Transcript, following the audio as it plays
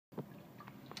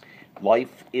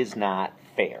Life is not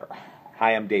fair.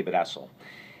 Hi, I'm David Essel.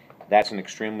 That's an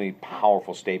extremely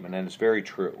powerful statement, and it's very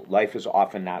true. Life is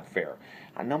often not fair.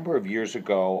 A number of years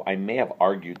ago, I may have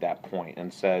argued that point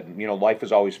and said, life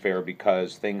is always fair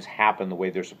because things happen the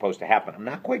way they're supposed to happen. I'm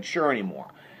not quite sure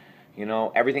anymore.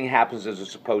 Everything happens as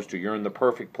it's supposed to. You're in the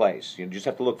perfect place. You just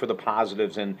have to look for the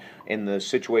positives in the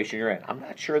situation you're in. I'm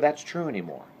not sure that's true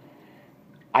anymore.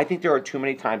 I think there are too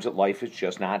many times that life is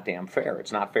just not damn fair.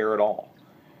 It's not fair at all.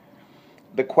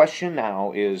 The question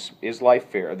now is life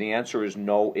fair? The answer is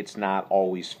no, it's not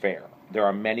always fair. There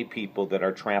are many people that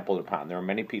are trampled upon. There are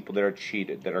many people that are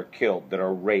cheated, that are killed, that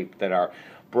are raped, that are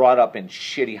brought up in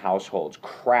shitty households,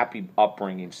 crappy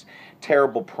upbringings,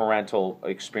 terrible parental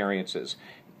experiences.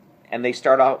 And they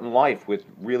start out in life with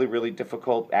really, really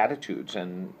difficult attitudes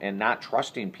and not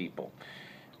trusting people.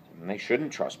 And they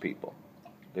shouldn't trust people.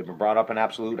 They've been brought up in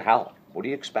absolute hell. What do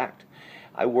you expect?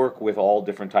 I work with all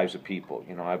different types of people.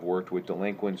 I've worked with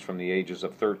delinquents from the ages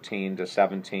of 13 to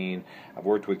 17. I've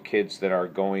worked with kids that are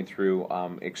going through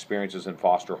experiences in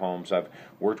foster homes. I've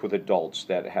worked with adults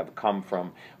that have come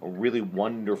from really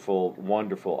wonderful,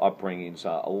 wonderful upbringings,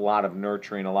 a lot of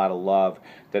nurturing, a lot of love,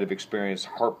 that have experienced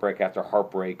heartbreak after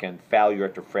heartbreak and failure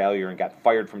after failure and got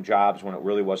fired from jobs when it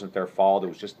really wasn't their fault. It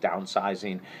was just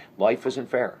downsizing. Life isn't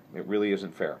fair. It really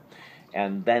isn't fair.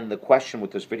 And then the question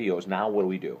with this video is, now what do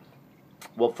we do?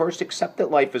 Well, first, accept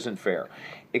that life isn't fair.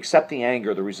 Accept the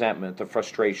anger, the resentment, the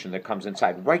frustration that comes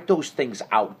inside. Write those things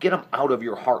out. Get them out of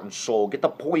your heart and soul. Get the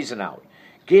poison out.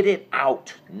 Get it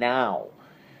out now.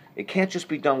 It can't just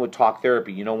be done with talk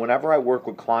therapy. Whenever I work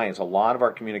with clients, a lot of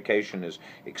our communication is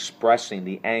expressing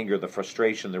the anger, the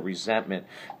frustration, the resentment,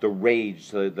 the rage,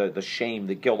 the shame,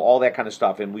 the guilt, all that kind of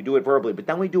stuff. And we do it verbally, but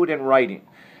then we do it in writing.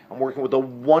 I'm working with a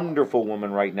wonderful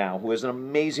woman right now who has an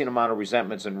amazing amount of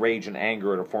resentments and rage and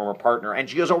anger at her former partner, and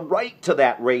she has a right to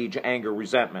that rage, anger,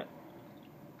 resentment.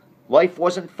 Life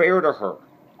wasn't fair to her.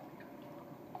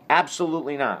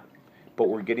 Absolutely not. But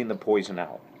we're getting the poison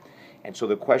out. And so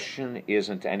the question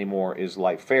isn't anymore, is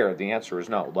life fair? The answer is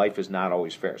no. Life is not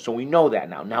always fair. So we know that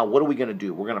now. Now, what are we going to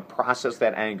do? We're going to process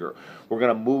that anger. We're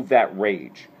going to move that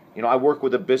rage. I work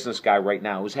with a business guy right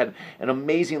now who's had an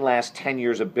amazing last 10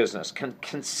 years of business,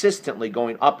 consistently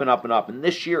going up and up and up. And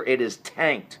this year it is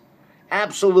tanked.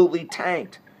 Absolutely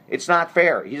tanked. It's not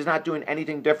fair. He's not doing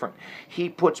anything different. He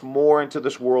puts more into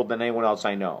this world than anyone else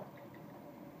I know.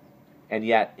 And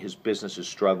yet his business is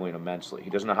struggling immensely. He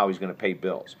doesn't know how he's going to pay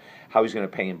bills, how he's going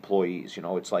to pay employees.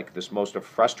 It's like this most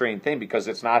frustrating thing because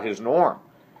it's not his norm.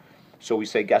 So we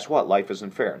say, guess what? Life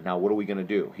isn't fair. Now what are we going to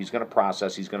do? He's going to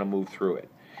process. He's going to move through it.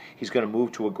 He's going to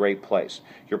move to a great place.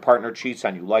 Your partner cheats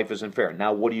on you. Life isn't fair.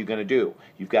 Now what are you going to do?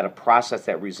 You've got to process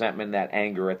that resentment, that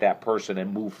anger at that person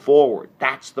and move forward.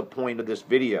 That's the point of this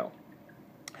video.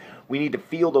 We need to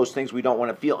feel those things we don't want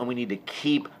to feel, and we need to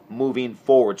keep moving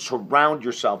forward. Surround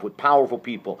yourself with powerful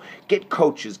people. Get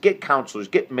coaches, get counselors,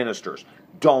 get ministers.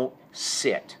 Don't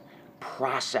sit.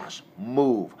 Process,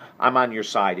 move. I'm on your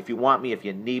side. If you want me, if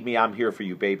you need me, I'm here for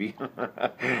you, baby.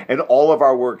 And all of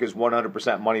our work is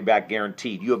 100% money back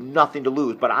guaranteed. You have nothing to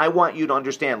lose, but I want you to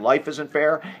understand life isn't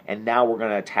fair, and now we're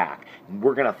going to attack.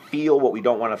 We're going to feel what we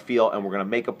don't want to feel, and we're going to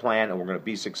make a plan, and we're going to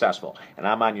be successful. And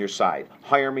I'm on your side.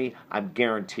 Hire me, I'm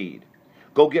guaranteed.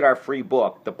 Go get our free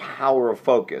book, The Power of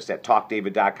Focus, at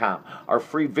TalkDavid.com. Our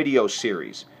free video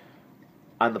series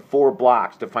on the 4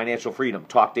 blocks to financial freedom,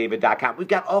 TalkDavid.com. We've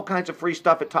got all kinds of free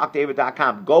stuff at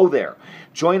TalkDavid.com. Go there.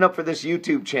 Join up for this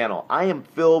YouTube channel. I am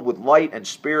filled with light and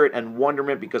spirit and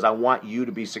wonderment because I want you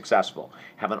to be successful.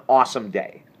 Have an awesome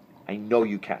day. I know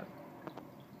you can.